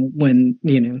criticism when,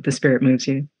 the spirit moves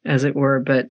you, as it were.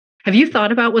 But have you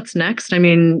thought about what's next? I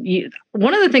mean,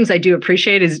 one of the things I do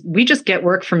appreciate is we just get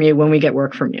work from you when we get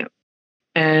work from you.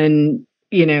 And,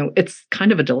 it's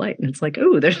kind of a delight. And it's like,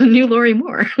 oh, there's a new Lorrie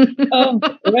Moore. Oh,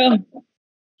 well,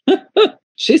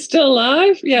 she's still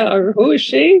alive? Yeah, or who is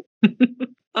she?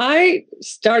 I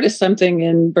started something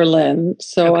in Berlin,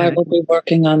 so I will be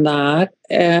working on that.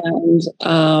 And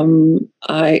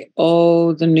I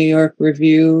owe the New York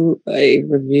Review a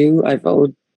review. I've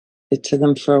owed it to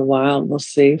them for a while. We'll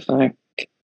see if I can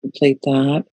complete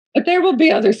that. But there will be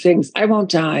other things. I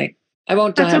won't die. I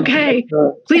won't die. That's okay.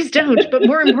 Please don't. But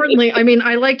more importantly, I mean,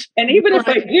 I liked... And even if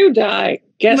I do die,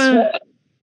 guess what?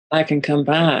 I can come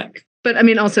back. But I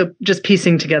mean, also just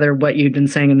piecing together what you'd been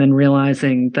saying and then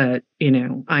realizing that,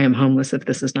 I Am Homeless If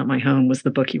This Is Not My Home was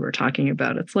the book you were talking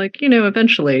about. It's like,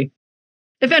 eventually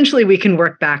we can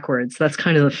work backwards. That's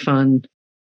kind of the fun.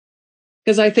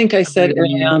 Because I think I said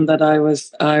early on that I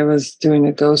was doing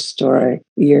a ghost story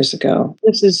years ago.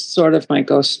 This is sort of my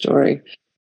ghost story.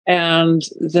 And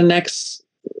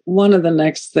one of the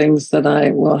next things that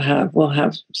I will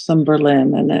have some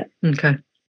Berlin in it. Okay.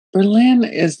 Berlin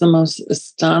is the most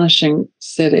astonishing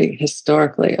city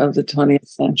historically of the 20th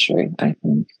century, I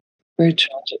think. Very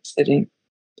tragic city,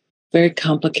 very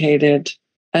complicated,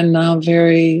 and now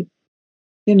very,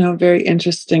 very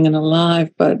interesting and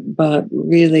alive, but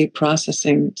really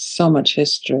processing so much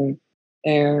history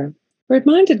there. It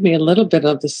reminded me a little bit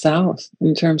of the South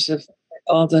in terms of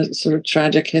all the sort of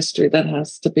tragic history that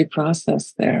has to be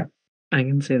processed there. I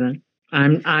can see that.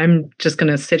 I'm just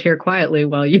going to sit here quietly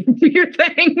while you do your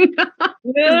thing.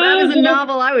 That is a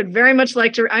novel I would very much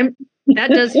like to. That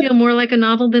does feel more like a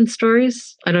novel than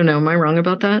stories. I don't know. Am I wrong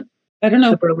about that? I don't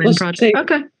know. The Berlin Project.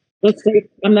 Okay. Let's see.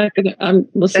 I'm not going to.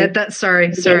 Listen.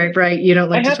 Sorry, right? You don't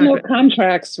like. I have no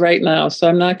contracts right now, so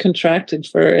I'm not contracted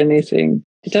for anything.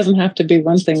 It doesn't have to be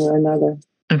one thing or another.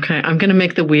 Okay, I'm going to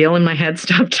make the wheel in my head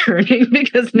stop turning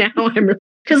because now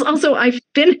because also I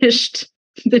finished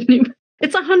the new.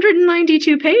 It's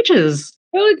 192 pages.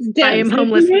 Well, it's dense. I Am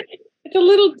Homeless.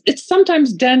 It's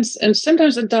sometimes dense, and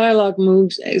sometimes the dialogue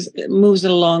moves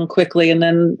along quickly, and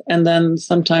then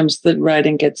sometimes the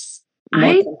writing gets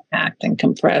more compact and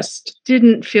compressed.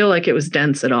 Didn't feel like it was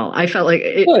dense at all. I felt like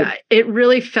it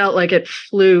really felt like it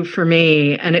flew for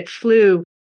me, and it flew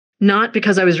not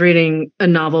because I was reading a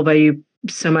novel by you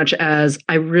so much as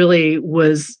I really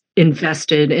was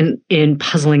invested in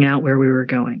puzzling out where we were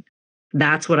going.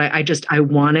 That's what I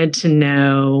wanted to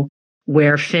know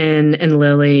where Finn and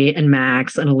Lily and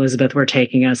Max and Elizabeth were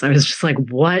taking us. I was just like,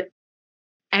 what?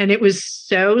 And it was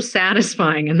so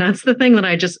satisfying. And that's the thing that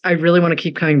I really want to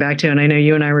keep coming back to. And I know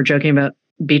you and I were joking about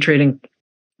beach reading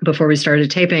before we started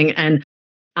taping. And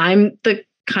I'm the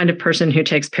kind of person who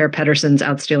takes Per Pedersen's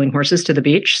out stealing horses to the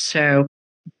beach. So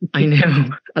I know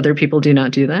other people do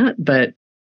not do that. But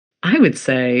I would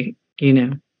say,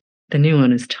 the new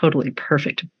one is totally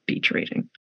perfect beach reading.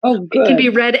 Oh, good. It can be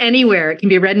read anywhere. It can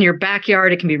be read in your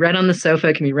backyard. It can be read on the sofa.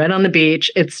 It can be read on the beach.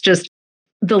 It's just,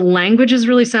 the language is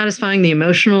really satisfying. The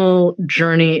emotional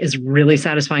journey is really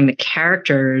satisfying. The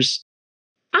characters,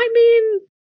 I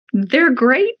mean, they're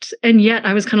great. And yet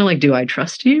I was kind of like, do I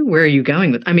trust you? Where are you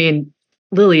going with? I mean,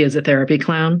 Lily is a therapy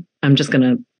clown. I'm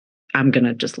going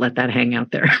to just let that hang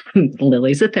out there.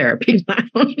 Lily's a therapy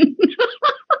clown.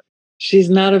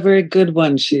 She's not a very good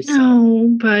one, she said.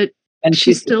 No, but and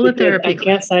she's still a therapy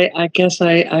clown. I guess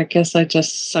I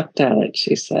just sucked at it,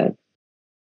 she said.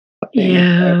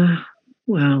 Yeah.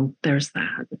 Well, there's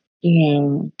that.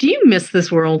 Yeah. Do you miss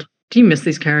this world? Do you miss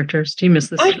these characters? Do you miss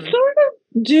this I story? sort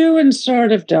of do and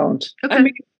sort of don't. Okay. I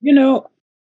mean,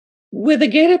 with A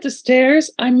Gate at the Stairs,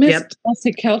 I missed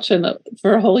Elsie Kelchin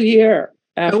for a whole year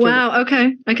after. Oh, wow.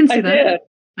 Okay. I can see that. Did.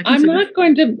 I'm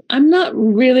not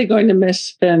really going to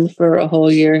miss Finn for a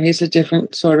whole year. He's a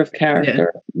different sort of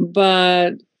character. Yeah.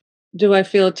 But do I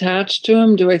feel attached to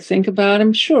him? Do I think about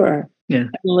him? Sure. Yeah.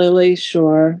 And Lily,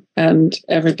 sure. And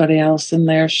everybody else in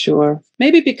there, sure.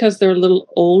 Maybe because they're a little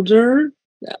older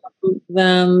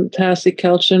than Tassie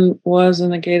Kelchin was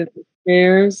in A Gate at the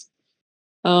Stairs.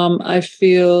 I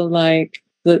feel like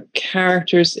the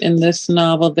characters in this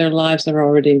novel, their lives are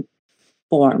already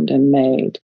formed and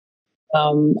made.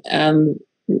 And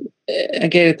A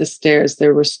Gate at the Stairs,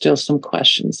 there were still some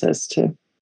questions as to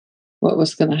what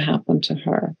was going to happen to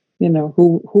her.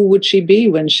 Who would she be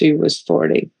when she was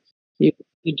 40? You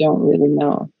don't really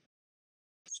know.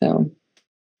 So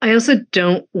I also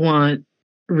don't want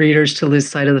readers to lose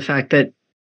sight of the fact that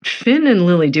Finn and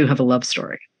Lily do have a love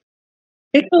story.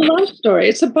 it's a love story.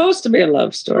 It's supposed to be a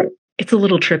love story. It's a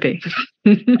little trippy.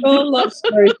 All love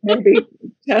stories maybe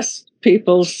test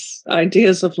people's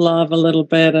ideas of love a little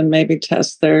bit and maybe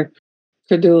test their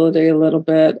credulity a little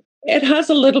bit. It has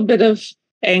a little bit of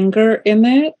anger in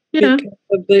it because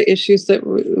of the issues that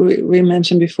we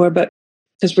mentioned before, but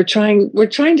because we're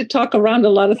trying to talk around a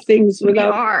lot of things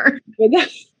without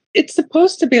it's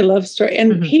supposed to be a love story,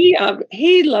 and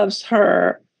he loves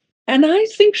her, and I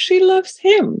think she loves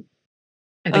him.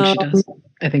 I think she does.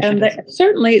 I think and she does.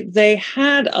 Certainly they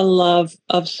had a love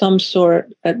of some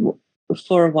sort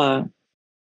for a while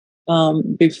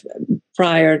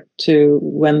prior to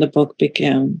when the book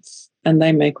begins. And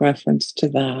they make reference to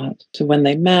that, to when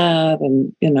they met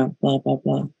and, blah, blah,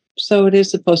 blah. So it is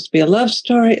supposed to be a love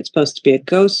story. It's supposed to be a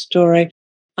ghost story.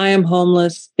 I Am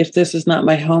Homeless. If This Is Not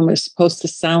My Home is supposed to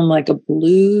sound like a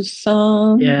blues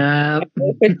song. Yeah.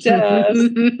 It does.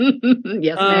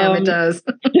 Yes, ma'am, it does.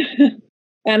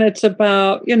 And it's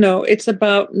about, it's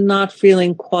about not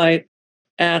feeling quite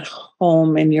at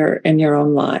home in your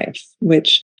own life,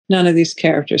 which none of these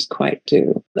characters quite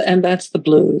do. And that's the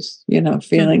blues,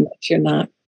 feeling that you're not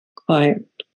quite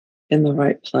in the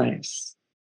right place.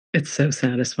 It's so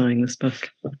satisfying, this book.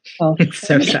 Oh, it's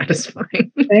so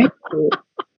satisfying. Thank you.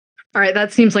 All right,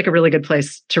 that seems like a really good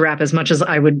place to wrap. As much as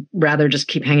I would rather just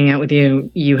keep hanging out with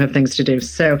you, you have things to do.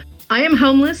 So I Am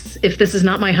Homeless. If This Is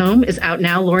Not My Home is out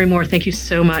now. Lorrie Moore, thank you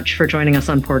so much for joining us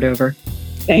on Poured Over.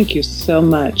 Thank you so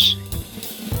much.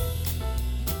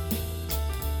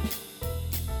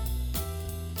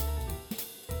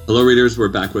 Hello, readers. We're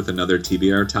back with another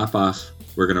TBR Top Off.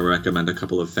 We're going to recommend a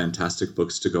couple of fantastic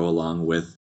books to go along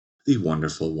with the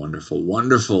wonderful, wonderful,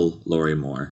 wonderful Lorrie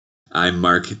Moore. I'm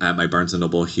Mark at my Barnes &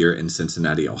 Noble here in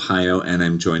Cincinnati, Ohio, and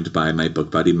I'm joined by my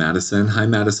book buddy, Madison. Hi,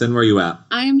 Madison. Where are you at?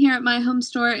 I am here at my home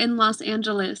store in Los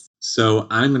Angeles. So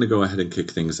I'm going to go ahead and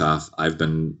kick things off. I've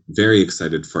been very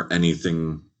excited for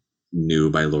anything new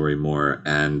by Lorrie Moore,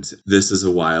 and this is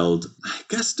a wild, I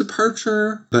guess,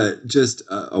 departure, but just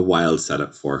a wild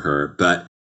setup for her. But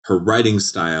her writing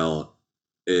style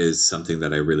is something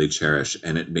that I really cherish,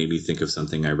 and it made me think of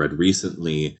something I read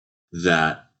recently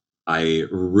that I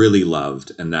really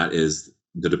loved, and that is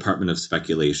The Department of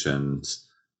Speculations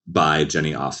by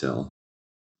Jenny Offill.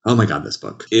 Oh my God, this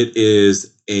book. It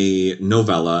is a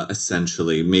novella,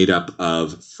 essentially, made up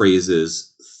of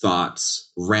phrases,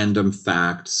 thoughts, random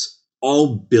facts,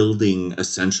 all building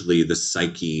essentially the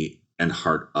psyche and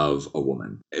heart of a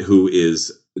woman who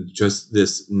is just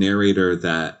this narrator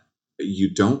that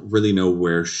you don't really know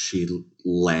where she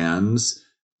lands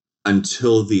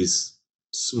until these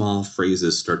small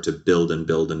phrases start to build and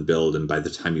build and build. And by the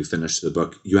time you finish the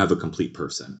book, you have a complete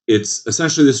person. It's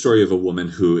essentially the story of a woman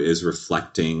who is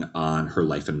reflecting on her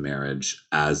life and marriage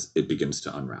as it begins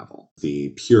to unravel. The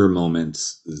pure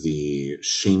moments, the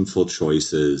shameful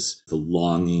choices, the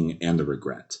longing, and the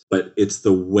regret. But it's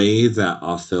the way that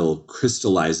Offill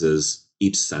crystallizes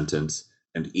each sentence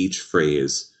and each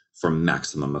phrase for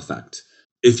maximum effect.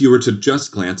 If you were to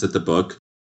just glance at the book,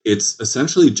 it's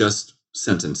essentially just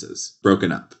sentences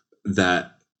broken up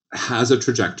that has a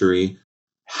trajectory,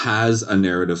 has a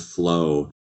narrative flow,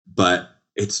 but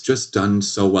it's just done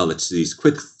so well. It's these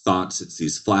quick thoughts, it's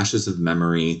these flashes of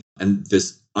memory, and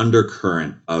this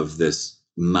undercurrent of this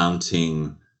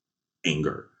mounting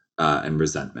anger and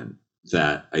resentment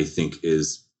that I think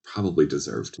is probably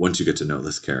deserved once you get to know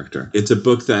this character. It's a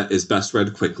book that is best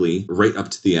read quickly, right up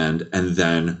to the end, and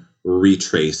then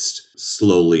retraced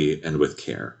slowly and with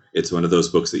care. It's one of those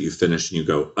books that you finish and you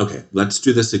go, okay, let's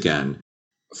do this again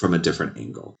from a different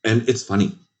angle. And it's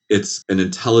funny. It's an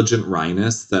intelligent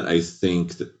wryness that I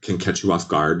think that can catch you off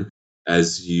guard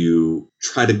as you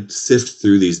try to sift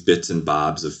through these bits and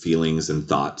bobs of feelings and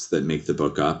thoughts that make the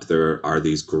book up. There are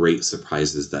these great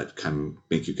surprises that can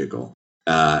make you giggle.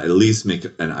 At least make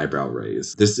an eyebrow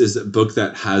raise. This is a book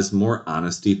that has more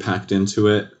honesty packed into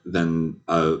it than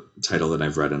a title that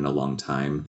I've read in a long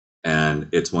time. And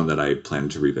it's one that I plan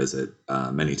to revisit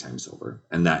many times over.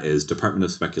 And that is Department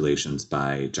of Speculations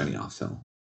by Jenny Offill.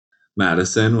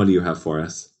 Madison, what do you have for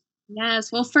us?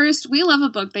 Yes. Well, first, we love a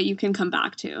book that you can come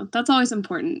back to. That's always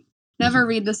important. Never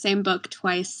read the same book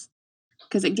twice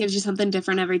because it gives you something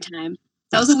different every time.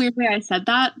 That was a weird way I said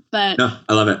that, but... No,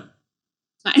 I love it.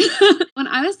 When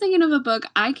I was thinking of a book,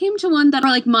 I came to one that for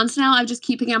like months now, I've just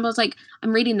keep picking up. I was like,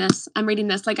 I'm reading this.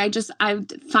 Like I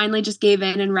finally just gave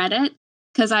in and read it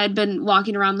because I had been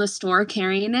walking around the store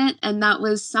carrying it. And that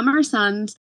was Summer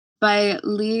Sun's by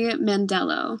Lee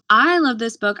Mandello. I love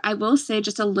this book. I will say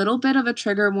just a little bit of a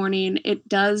trigger warning. It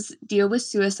does deal with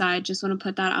suicide. Just want to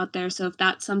put that out there. So if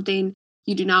that's something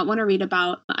you do not want to read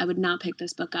about, I would not pick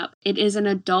this book up. It is an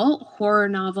adult horror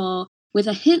novel with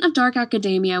a hint of dark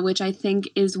academia, which I think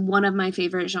is one of my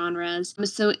favorite genres.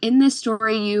 So in this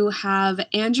story, you have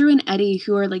Andrew and Eddie,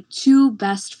 who are like two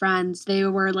best friends. They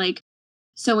were like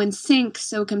so in sync,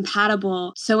 so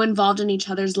compatible, so involved in each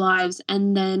other's lives.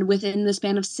 And then within the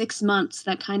span of 6 months,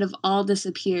 that kind of all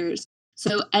disappears.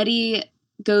 So Eddie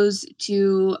goes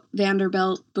to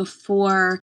Vanderbilt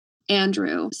before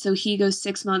Andrew. So he goes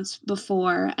 6 months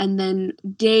before, and then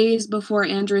days before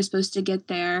Andrew is supposed to get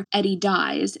there, Eddie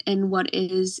dies in what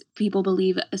is, people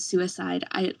believe, a suicide.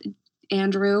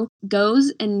 Andrew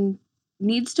goes and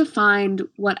needs to find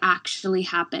what actually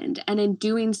happened. And in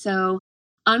doing so,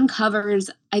 uncovers,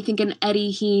 I think, an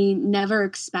Eddie he never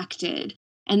expected.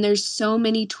 And there's so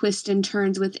many twists and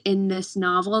turns within this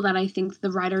novel that I think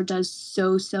the writer does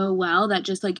so well that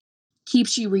just like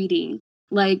keeps you reading.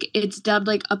 Like, it's dubbed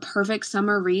like a perfect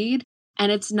summer read.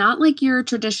 And it's not like your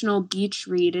traditional beach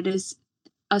read. It is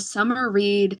a summer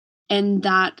read in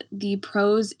that the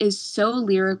prose is so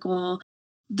lyrical,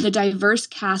 the diverse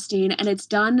casting, and it's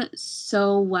done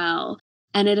so well.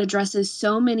 And it addresses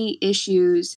so many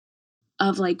issues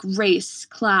of like race,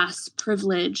 class,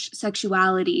 privilege,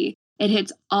 sexuality. It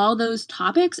hits all those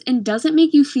topics and doesn't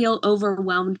make you feel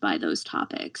overwhelmed by those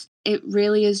topics. It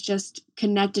really is just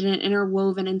connected and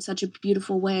interwoven in such a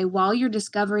beautiful way while you're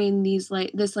discovering this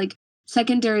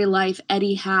secondary life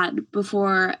Eddie had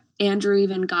before Andrew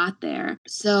even got there.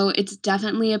 So it's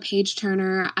definitely a page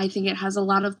turner. I think it has a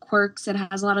lot of quirks. It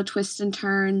has a lot of twists and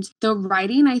turns. The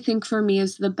writing, I think, for me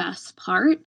is the best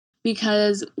part.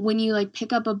 Because when you like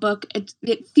pick up a book,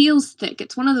 it feels thick.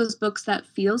 It's one of those books that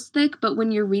feels thick, but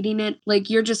when you're reading it, like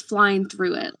you're just flying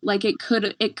through it. Like it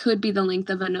could be the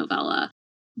length of a novella,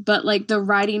 but like the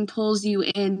writing pulls you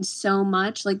in so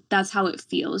much. Like that's how it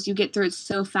feels. You get through it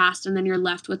so fast, and then you're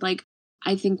left with like,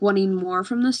 I think, wanting more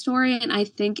from the story. And I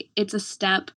think it's a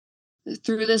step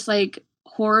through this like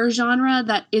horror genre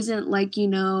that isn't like,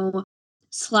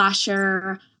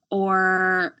 slasher,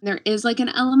 or there is like an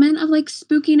element of like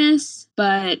spookiness,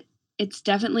 but it's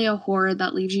definitely a horror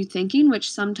that leaves you thinking, which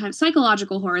sometimes,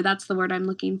 psychological horror, that's the word I'm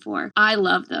looking for. I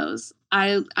love those.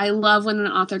 I love when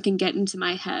an author can get into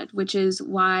my head, which is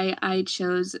why I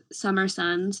chose Summer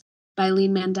Suns by Lee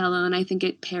Mandello, and I think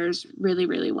it pairs really,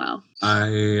 really well.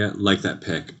 I like that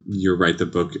pick. You're right, the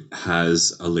book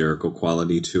has a lyrical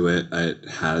quality to it. It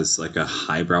has like a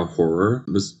highbrow horror.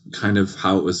 It was kind of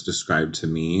how it was described to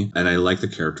me, and I like the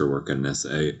character work in this.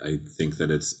 I think that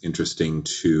it's interesting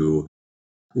to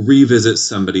revisit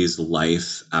somebody's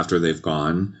life after they've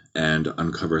gone and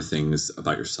uncover things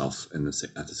about yourself at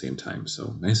the same time.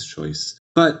 So nice choice.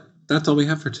 But that's all we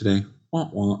have for today. Wah,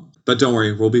 wah. But don't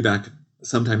worry, we'll be back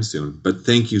sometime soon. But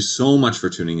thank you so much for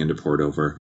tuning into Poured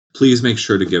Over. Please make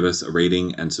sure to give us a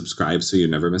rating and subscribe so you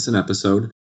never miss an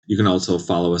episode. You can also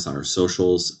follow us on our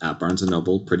socials at Barnes &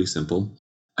 Noble, pretty simple.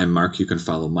 I'm Mark. You can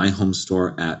follow my home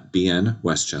store at BN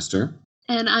Westchester.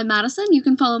 And I'm Madison. You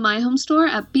can follow my home store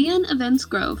at BN Events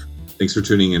Grove. Thanks for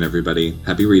tuning in, everybody.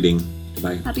 Happy reading.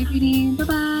 Goodbye. Happy reading.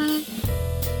 Bye-bye.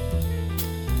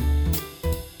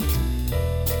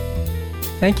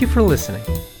 Thank you for listening.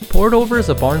 Poured Over is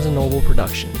a Barnes & Noble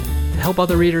production. To help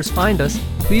other readers find us,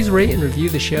 please rate and review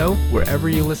the show wherever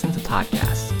you listen to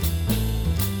podcasts.